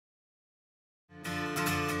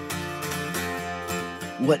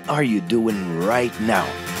What are you doing right now?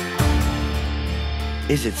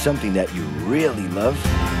 Is it something that you really love?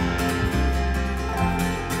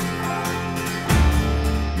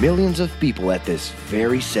 Millions of people at this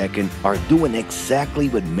very second are doing exactly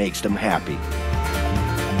what makes them happy.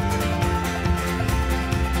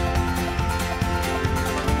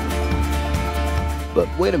 But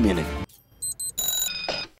wait a minute.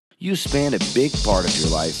 You spend a big part of your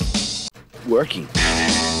life working.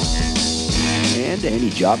 And any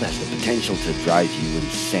job has the potential to drive you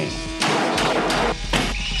insane.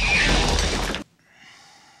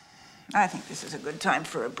 I think this is a good time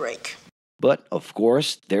for a break. But, of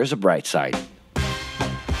course, there's a bright side.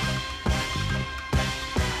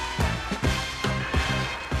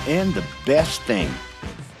 And the best thing,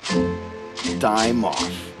 time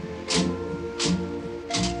off.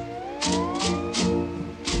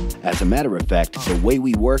 As a matter of fact, the way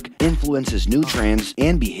we work influences new trends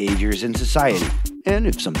and behaviors in society. And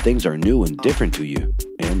if some things are new and different to you,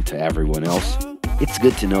 and to everyone else, it's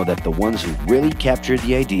good to know that the ones who really captured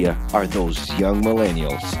the idea are those young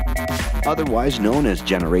millennials. Otherwise known as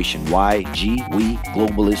Generation Y, G, we,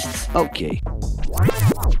 globalists. Okay.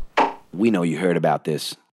 We know you heard about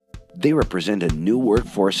this. They represent a new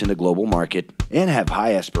workforce in the global market and have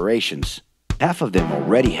high aspirations. Half of them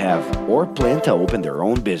already have or plan to open their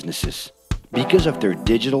own businesses. Because of their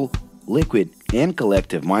digital, liquid, and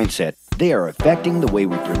collective mindset, they are affecting the way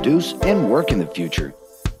we produce and work in the future.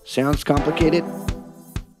 Sounds complicated?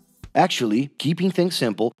 Actually, keeping things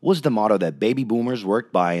simple was the motto that baby boomers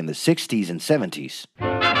worked by in the 60s and 70s.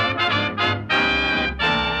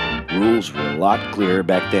 Rules were a lot clearer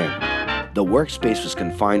back then. The workspace was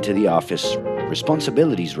confined to the office,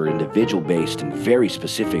 responsibilities were individual-based and very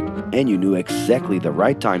specific, and you knew exactly the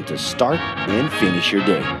right time to start and finish your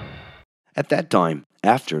day. At that time,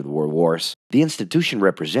 after the World Wars, the institution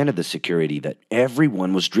represented the security that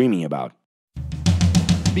everyone was dreaming about.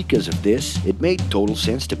 Because of this, it made total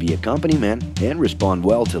sense to be a company man and respond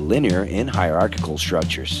well to linear and hierarchical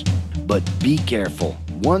structures. But be careful.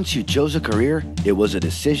 Once you chose a career, it was a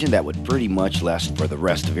decision that would pretty much last for the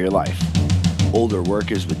rest of your life. Older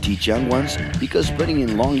workers would teach young ones because putting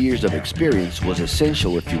in long years of experience was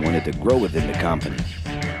essential if you wanted to grow within the company.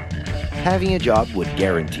 Having a job would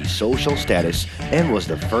guarantee social status and was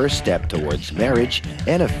the first step towards marriage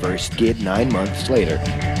and a first kid 9 months later.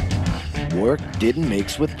 Work didn't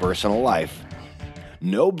mix with personal life.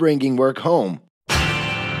 No bringing work home.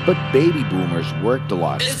 But baby boomers worked a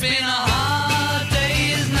lot. It's been a hard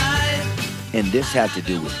day's night. And this had to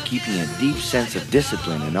do with keeping a deep sense of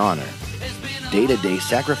discipline and honor. Day-to-day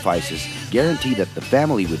sacrifices guaranteed that the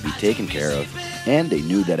family would be taken care of, and they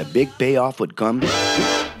knew that a big payoff would come,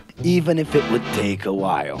 even if it would take a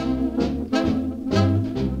while.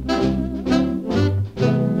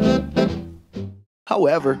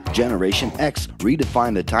 However, Generation X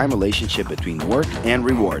redefined the time relationship between work and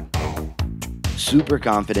reward. Super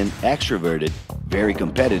confident, extroverted, very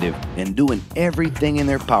competitive, and doing everything in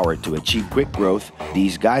their power to achieve quick growth,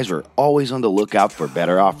 these guys were always on the lookout for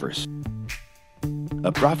better offers.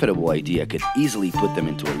 A profitable idea could easily put them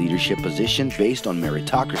into a leadership position based on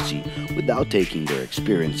meritocracy without taking their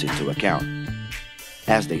experience into account.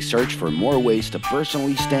 As they searched for more ways to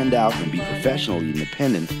personally stand out and be professionally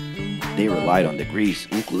independent, they relied on degrees,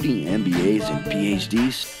 including MBAs and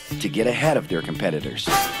PhDs, to get ahead of their competitors.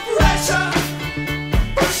 Pressure,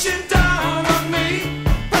 pushing down on me,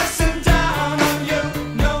 pressing down on you.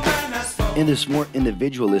 No man has spoken. In this more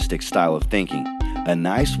individualistic style of thinking, a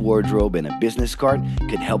nice wardrobe and a business card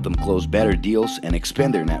could help them close better deals and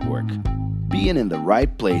expand their network. Being in the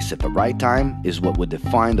right place at the right time is what would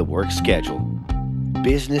define the work schedule.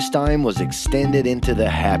 Business time was extended into the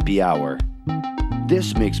happy hour.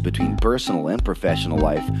 This mix between personal and professional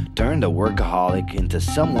life turned a workaholic into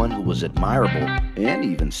someone who was admirable and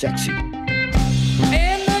even sexy.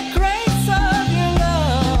 In the grace of your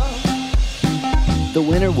love. The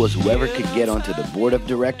winner was whoever could get onto the board of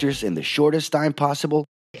directors in the shortest time possible,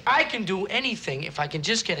 I can do anything if I can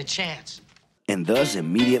just get a chance. and thus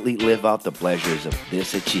immediately live out the pleasures of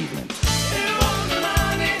this achievement.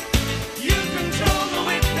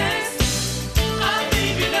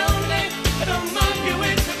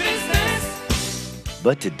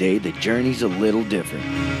 But today, the journey's a little different.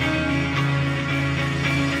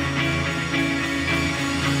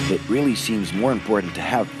 It really seems more important to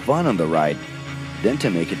have fun on the ride than to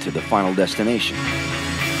make it to the final destination.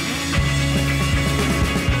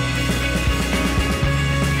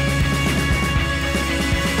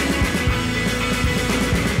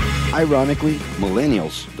 Ironically,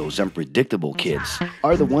 millennials, those unpredictable kids,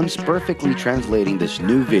 are the ones perfectly translating this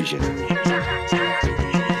new vision.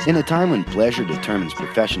 In a time when pleasure determines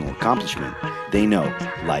professional accomplishment, they know,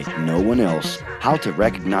 like no one else, how to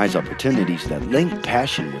recognize opportunities that link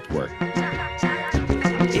passion with work.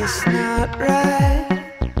 It's not right,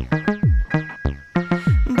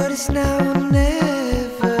 but it's now or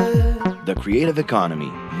never. The creative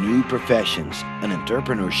economy, new professions, an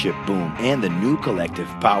entrepreneurship boom, and the new collective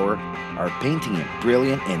power are painting a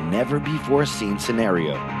brilliant and never-before-seen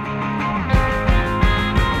scenario.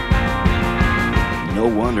 No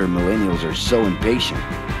wonder millennials are so impatient.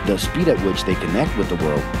 The speed at which they connect with the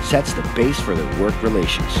world sets the pace for their work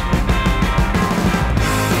relations.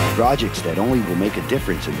 Projects that only will make a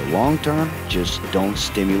difference in the long term just don't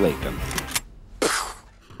stimulate them.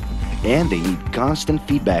 And they need constant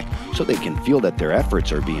feedback so they can feel that their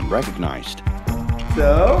efforts are being recognized.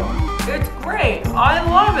 So? It's great. I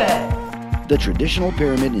love it. The traditional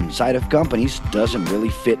pyramid inside of companies doesn't really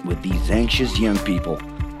fit with these anxious young people.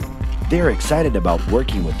 They're excited about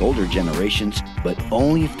working with older generations, but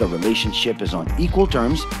only if the relationship is on equal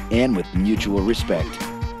terms and with mutual respect.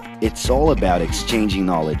 It's all about exchanging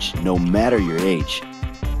knowledge, no matter your age.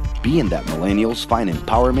 Being that millennials find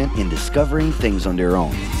empowerment in discovering things on their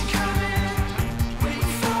own.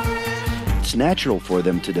 It's natural for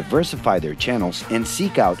them to diversify their channels and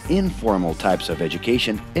seek out informal types of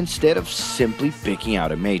education instead of simply picking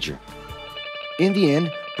out a major. In the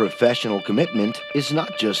end, professional commitment is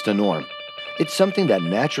not just a norm. It's something that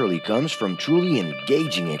naturally comes from truly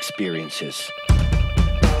engaging experiences.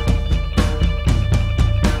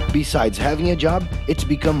 Besides having a job, it's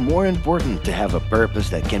become more important to have a purpose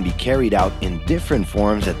that can be carried out in different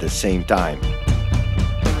forms at the same time.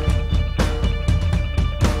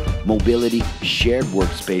 Mobility, shared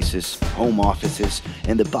workspaces, home offices,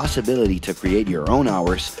 and the possibility to create your own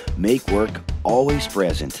hours make work always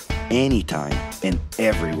present, anytime and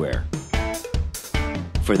everywhere.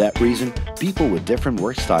 For that reason, people with different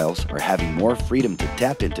work styles are having more freedom to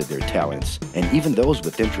tap into their talents, and even those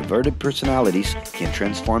with introverted personalities can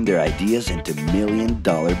transform their ideas into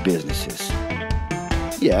million-dollar businesses.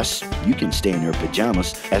 Yes, you can stay in your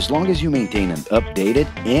pajamas as long as you maintain an updated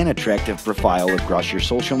and attractive profile across your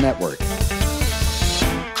social network.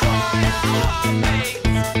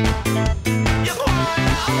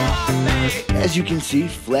 As you can see,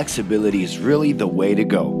 flexibility is really the way to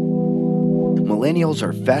go. Millennials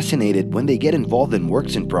are fascinated when they get involved in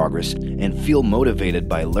works in progress and feel motivated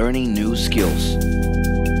by learning new skills.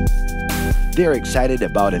 They're excited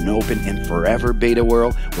about an open and forever beta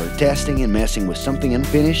world where testing and messing with something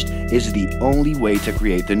unfinished is the only way to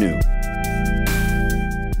create the new.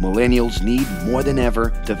 Millennials need more than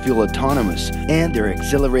ever to feel autonomous, and they're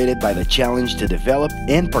exhilarated by the challenge to develop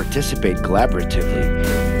and participate collaboratively.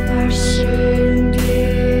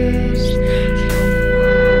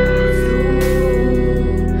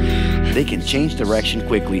 They can change direction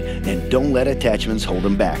quickly and don't let attachments hold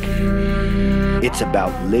them back. It's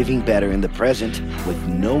about living better in the present with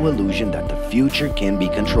no illusion that the future can be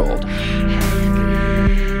controlled.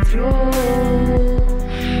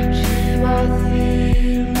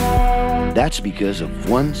 That's because of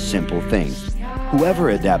one simple thing. Whoever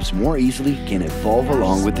adapts more easily can evolve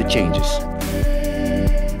along with the changes.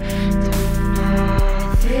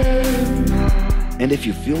 And if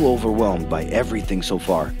you feel overwhelmed by everything so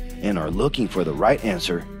far and are looking for the right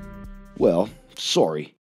answer, well,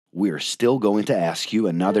 sorry, we're still going to ask you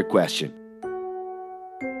another question.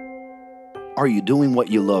 Are you doing what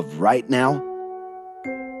you love right now?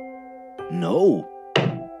 No.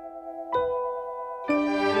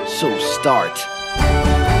 So start.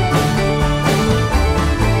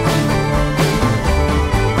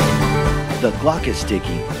 The clock is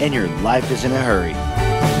ticking and your life is in a hurry.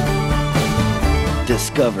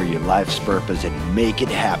 Discover your life's purpose and make it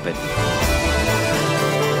happen.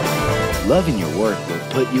 Loving your work will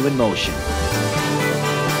put you in motion.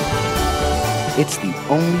 It's the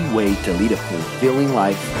only way to lead a fulfilling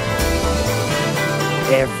life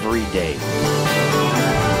every day.